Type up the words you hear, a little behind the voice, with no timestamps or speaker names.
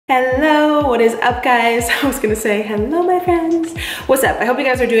Hello, what is up guys? I was gonna say hello my friends. What's up? I hope you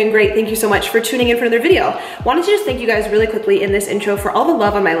guys are doing great. Thank you so much for tuning in for another video. Wanted to just thank you guys really quickly in this intro for all the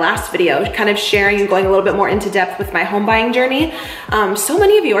love on my last video, kind of sharing and going a little bit more into depth with my home buying journey. So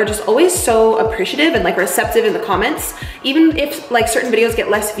many of you are just always so appreciative and like receptive in the comments. Even if like certain videos get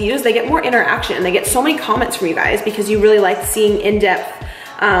less views, they get more interaction and they get so many comments from you guys because you really like seeing in-depth,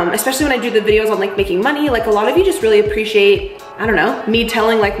 especially when I do the videos on like making money. Like a lot of you just really appreciate, I don't know, me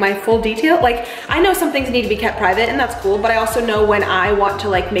telling like my full detail. Like I know some things need to be kept private and that's cool, but I also know when I want to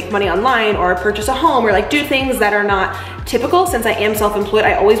like make money online or purchase a home or like do things that are not typical. Since I am self-employed,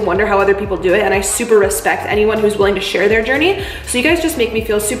 I always wonder how other people do it, and I super respect anyone who's willing to share their journey. So you guys just make me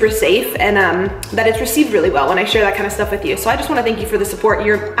feel super safe and that it's received really well when I share that kind of stuff with you. So I just want to thank you for the support.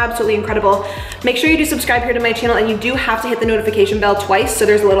 You're absolutely incredible. Make sure you do subscribe here to my channel, and you do have to hit the notification bell twice, so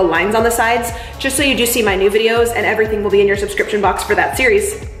there's little lines on the sides just so you do see my new videos, and everything will be in your subscription box for that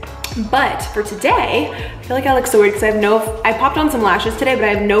series. But for today, I feel like I look so weird because I popped on some lashes today, but I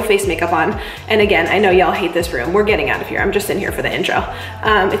have no face makeup on. And again, I know y'all hate this room. We're getting out of here. I'm just in here for the intro.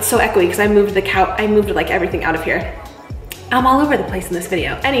 It's so echoey because I moved the couch, I moved like everything out of here. I'm all over the place in this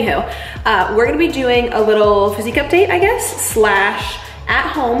video. Anywho, we're gonna be doing a little physique update, I guess, slash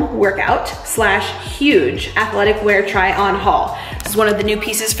at-home workout slash huge athletic wear try-on haul. This is one of the new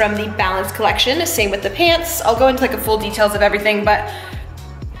pieces from the Balance collection. Same with the pants. I'll go into like a full details of everything, but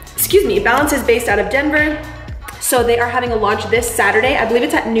excuse me, Balance is based out of Denver. So they are having a launch this Saturday. I believe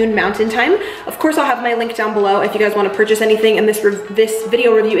it's at noon Mountain Time. Of course, I'll have my link down below if you guys want to purchase anything and this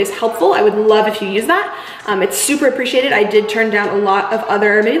video review is helpful. I would love if you use that. It's super appreciated. I did turn down a lot of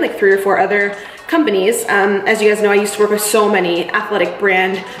other, maybe like 3 or 4 other companies. As you guys know, I used to work with so many athletic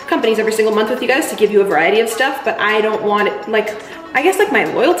brand companies every single month with you guys to give you a variety of stuff, but I don't want it, like, I guess like my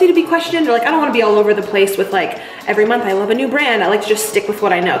loyalty to be questioned, or like I don't want to be all over the place with like every month I love a new brand. I like to just stick with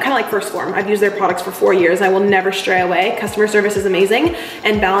what I know, kind of like First Form. I've used their products for 4 years. I will never stray away. Customer service is amazing,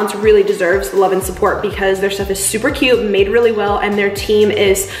 and Balance really deserves the love and support because their stuff is super cute, made really well, and their team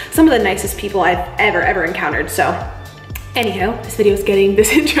is some of the nicest people I've ever encountered. So anyhow, this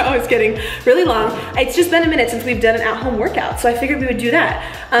intro is getting really long. It's just been a minute since we've done an at-home workout, so I figured we would do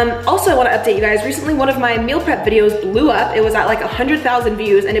that. Also, I want to update you guys. Recently, one of my meal prep videos blew up. It was at like 100,000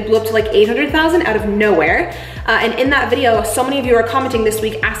 views, and it blew up to like 800,000 out of nowhere. And in that video, so many of you are commenting this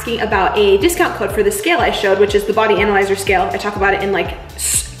week asking about a discount code for the scale I showed, which is the Body Analyzer scale. I talk about it in like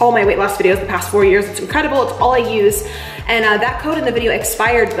all my weight loss videos the past 4 years. It's incredible. It's all I use. And that code in the video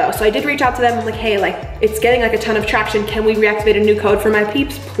expired though. So I did reach out to them. I'm like, hey, like it's getting like a ton of traction. Can we reactivate a new code for my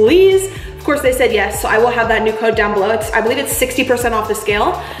peeps, please? Of course they said yes. So I will have that new code down below. I believe it's 60% off the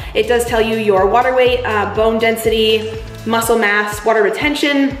scale. It does tell you your water weight, bone density, muscle mass, water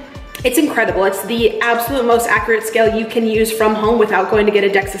retention. It's incredible. It's the absolute most accurate scale you can use from home without going to get a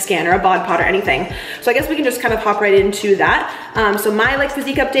DEXA scan or a bod pod or anything. So I guess we can just kind of hop right into that. So my like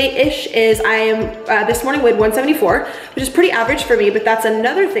physique update-ish is I am, this morning weighed 174, which is pretty average for me, but that's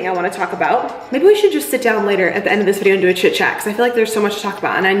another thing I want to talk about. Maybe we should just sit down later at the end of this video and do a chit chat, because I feel like there's so much to talk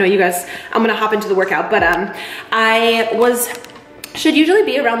about, and I know you guys, I'm gonna hop into the workout, but should usually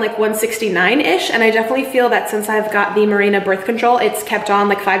be around like 169-ish, and I definitely feel that since I've got the Mirena birth control, it's kept on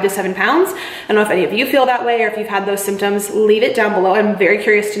like 5 to 7 pounds. I don't know if any of you feel that way or if you've had those symptoms. Leave it down below. I'm very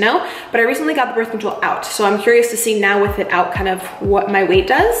curious to know, but I recently got the birth control out, so I'm curious to see now with it out kind of what my weight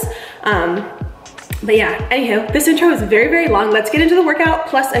does. But yeah, anywho, this intro is very long. Let's get into the workout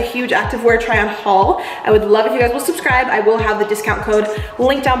plus a huge activewear try-on haul. I would love if you guys will subscribe. I will have the discount code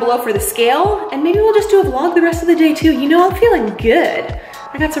linked down below for the scale, and maybe we'll just do a vlog the rest of the day too. You know, I'm feeling good.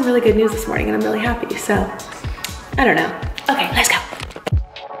 I got some really good news this morning and I'm really happy, so I don't know. Okay, let's go.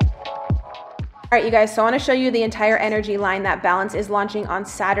 All right, you guys, so I want to show you the entire energy line that Balance is launching on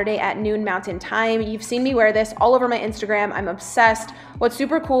Saturday at noon Mountain Time. You've seen me wear this all over my Instagram. I'm obsessed. What's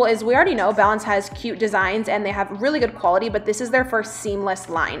super cool is we already know Balance has cute designs and they have really good quality, but this is their first seamless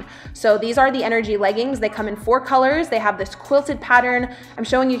line. So these are the energy leggings. They come in 4 colors. They have this quilted pattern. I'm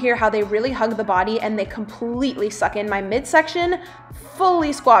showing you here how they really hug the body and they completely suck in my midsection,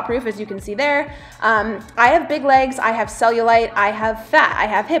 fully squat proof, as you can see there. I have big legs, I have cellulite, I have fat, I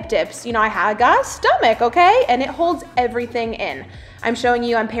have hip dips, you know, I have got stomach, okay? And it holds everything in. I'm showing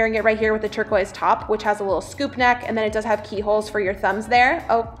you, I'm pairing it right here with the turquoise top, which has a little scoop neck, and then it does have keyholes for your thumbs there.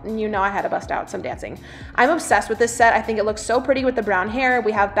 Oh, you know I had to bust out some dancing. I'm obsessed with this set. I think it looks so pretty with the brown hair.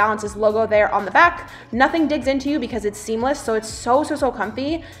 We have Balance's logo there on the back. Nothing digs into you because it's seamless, so it's so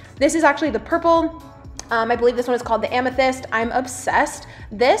comfy. This is actually the purple I believe this one is called the Amethyst. I'm obsessed.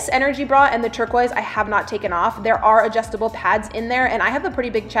 This energy bra and the turquoise I have not taken off. There are adjustable pads in there, and I have a pretty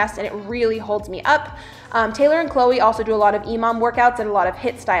big chest and it really holds me up. Taylor and Chloe also do a lot of EMOM workouts and a lot of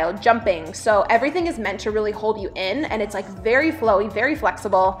HIIT style jumping. So everything is meant to really hold you in, and it's like very flowy, very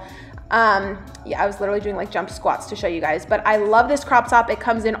flexible. Yeah, I was literally doing like jump squats to show you guys, but I love this crop top. It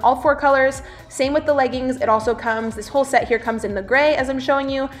comes in all 4 colors. Same with the leggings. It also comes, this whole set here comes in the gray as I'm showing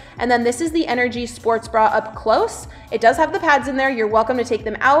you. And then this is the Energy sports bra up close. It does have the pads in there. You're welcome to take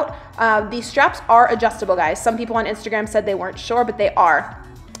them out. These straps are adjustable, guys. Some people on Instagram said they weren't sure, but they are.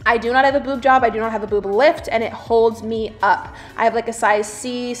 I do not have a boob job. I do not have a boob lift, and it holds me up. I have like a size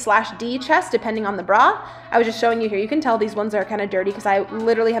C/D chest depending on the bra. I was just showing you here. You can tell these ones are kind of dirty because I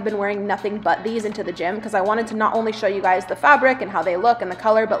literally have been wearing nothing but these into the gym because I wanted to not only show you guys the fabric and how they look and the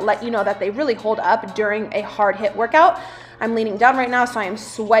color, but let you know that they really hold up during a hard HIIT workout. I'm leaning down right now, so I am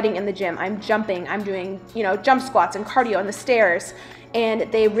sweating in the gym. I'm jumping. I'm doing, you know, jump squats and cardio on the stairs, and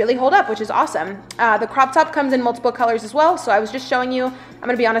they really hold up, which is awesome. The crop top comes in multiple colors as well, so I was just showing you. I'm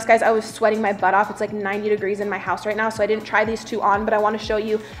gonna be honest, guys, I was sweating my butt off. It's like 90 degrees in my house right now, so I didn't try these 2 on, but I wanna show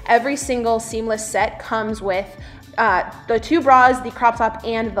you every single seamless set comes with the 2 bras, the crop top,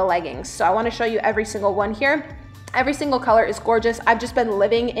 and the leggings. So I wanna show you every single one here. Every single color is gorgeous. I've just been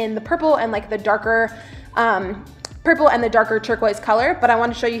living in the purple and like the darker, turquoise color, but I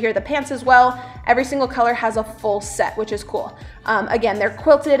want to show you here the pants as well. Every single color has a full set, which is cool. Again, they're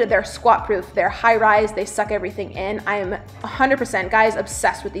quilted, they're squat proof, they're high rise, they suck everything in. I am 100%, guys,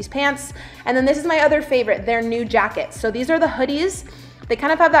 obsessed with these pants. And then this is my other favorite, their new jackets. So these are the hoodies. They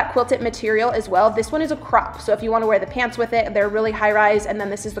kind of have that quilted material as well. This one is a crop, so if you want to wear the pants with it, they're really high rise. And then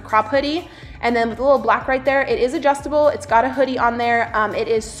this is the crop hoodie. And then with the little black right there, it is adjustable. It's got a hoodie on there. It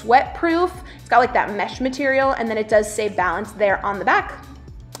is sweat proof. It's got like that mesh material, and then it does say balance there on the back.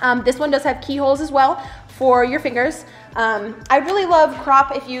 This one does have keyholes as well for your fingers. I really love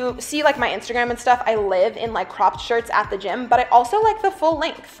crop. If you see like my Instagram and stuff, I live in like cropped shirts at the gym, but I also like the full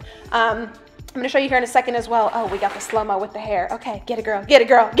length. I'm gonna show you here in a second as well. Oh, we got the slow-mo with the hair. Okay, get it, girl, get it,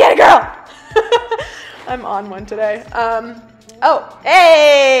 girl, get it, girl. I'm on one today. Oh,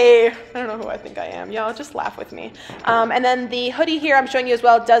 hey! I don't know who I think I am. Y'all just laugh with me. And then the hoodie here I'm showing you as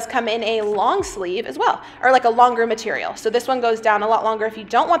well does come in a long sleeve as well, or like a longer material. So this one goes down a lot longer if you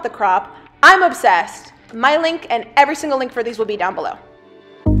don't want the crop. I'm obsessed. My link and every single link for these will be down below.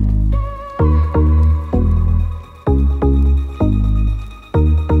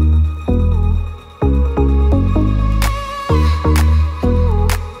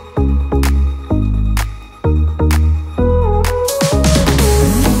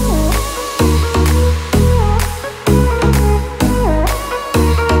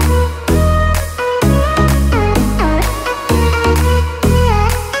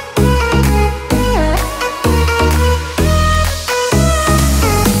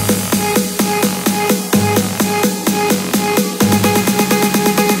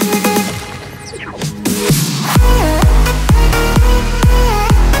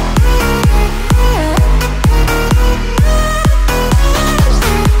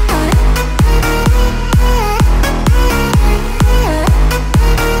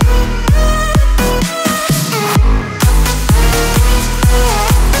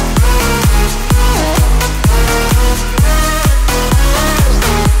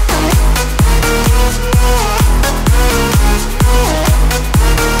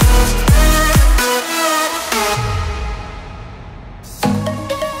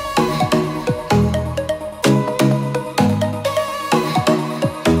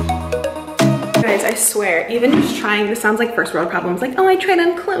 I swear, even just trying, this sounds like first world problems, like, oh, I tried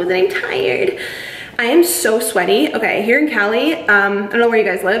on clothes and I'm tired. I am so sweaty. Okay, here in Cali, I don't know where you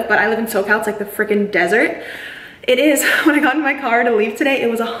guys live, but I live in SoCal. It's like the freaking desert. It is, when I got in my car to leave today, it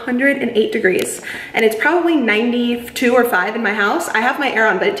was 108 degrees, and it's probably 92 or 5 in my house. I have my air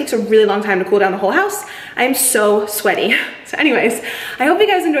on, but it takes a really long time to cool down the whole house. I am so sweaty. So anyways, I hope you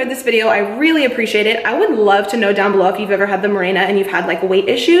guys enjoyed this video. I really appreciate it. I would love to know down below if you've ever had the Murrieta and you've had like weight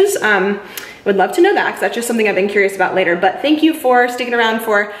issues. Would love to know that, because that's just something I've been curious about later. But thank you for sticking around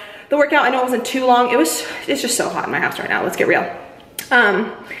for the workout. I know it wasn't too long. It's just so hot in my house right now. Let's get real.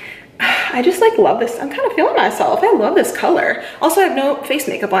 I just like love this. I'm kind of feeling myself. I love this color. Also, I have no face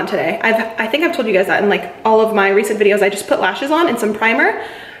makeup on today. I think I've told you guys that in like all of my recent videos. I just put lashes on and some primer,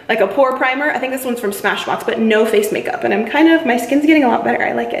 like a pore primer. I think this one's from Smashbox, but no face makeup. And my skin's getting a lot better.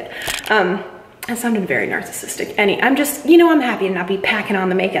 I like it. That sounded very narcissistic. I'm just, you know, I'm happy to not be packing on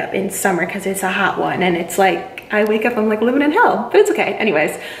the makeup in summer because it's a hot one. And it's like, I wake up, I'm like living in hell, but it's okay.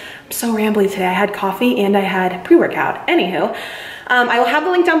 Anyways, I'm so rambly today. I had coffee and I had pre-workout. Anywho, I will have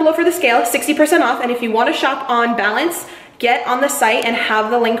the link down below for the scale, 60% off. And if you want to shop on balance, get on the site and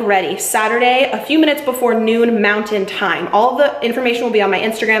have the link ready. Saturday, a few minutes before noon Mountain Time. All the information will be on my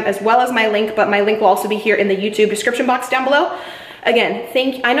Instagram as well as my link, but my link will also be here in the YouTube description box down below. Again,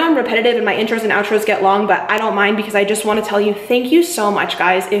 I know I'm repetitive and my intros and outros get long, but I don't mind because I just want to tell you thank you so much,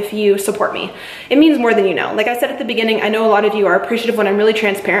 guys, if you support me. It means more than you know. Like I said at the beginning, I know a lot of you are appreciative when I'm really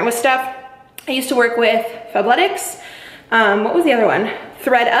transparent with stuff. I used to work with Fabletics. What was the other one?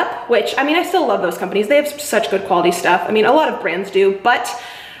 ThreadUp, which, I mean, I still love those companies. They have such good quality stuff. I mean, a lot of brands do, but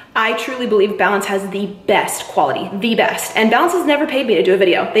I truly believe Balance has the best quality, the best. And Balance has never paid me to do a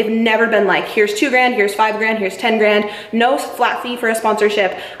video. They've never been like, here's 2 grand, here's 5 grand, here's 10 grand, no flat fee for a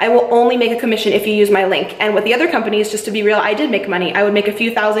sponsorship. I will only make a commission if you use my link. And with the other companies, just to be real, I did make money. I would make a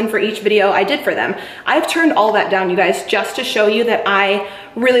few thousand for each video I did for them. I've turned all that down, you guys, just to show you that I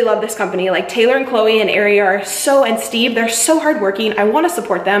really love this company. Like Taylor and Chloe and Ari are and Steve, they're so hardworking. I want to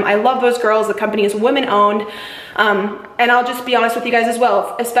support them. I love those girls. The company is women owned. And I'll just be honest with you guys as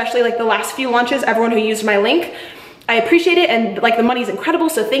well, especially like the last few launches, everyone who used my link, I appreciate it. And like the money's incredible,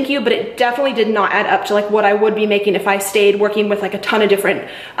 so thank you, but it definitely did not add up to like what I would be making if I stayed working with like a ton of different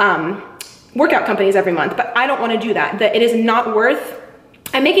workout companies every month. But I don't want to do that. That it is not worth.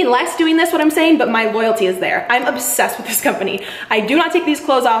 I'm making less doing this, what I'm saying, but my loyalty is there. I'm obsessed with this company. I do not take these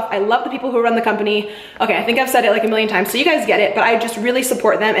clothes off. I love the people who run the company. Okay, I think I've said it like a million times, so you guys get it, but I just really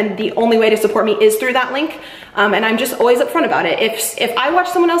support them, and the only way to support me is through that link. And I'm just always upfront about it. If I watch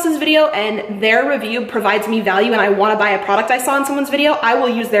someone else's video and their review provides me value and I wanna buy a product I saw in someone's video, I will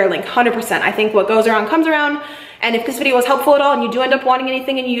use their link, 100%. I think what goes around comes around. And if this video was helpful at all and you do end up wanting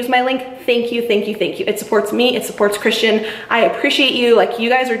anything and you use my link, thank you, thank you, thank you. It supports me, it supports Christian. I appreciate you. Like, you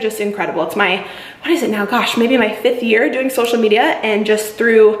guys are just incredible. It's my, what is it now? Gosh, maybe my 5th year doing social media, and just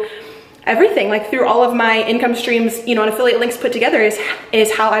through everything, like through all of my income streams, you know, and affiliate links put together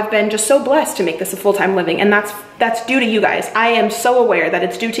is how I've been just so blessed to make this a full-time living. And that's due to you guys. I am so aware that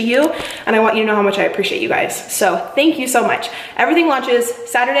it's due to you, and I want you to know how much I appreciate you guys. So thank you so much. Everything launches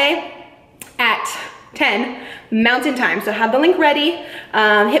Saturday at 10 Mountain Time, so have the link ready.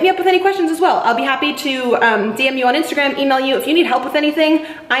 Hit me up with any questions as well. I'll be happy to DM you on Instagram, email you. If you need help with anything,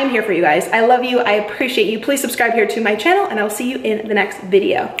 I'm here for you guys. I love you, I appreciate you. Please subscribe here to my channel, and I will see you in the next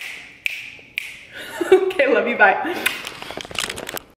video. Okay, love you, bye.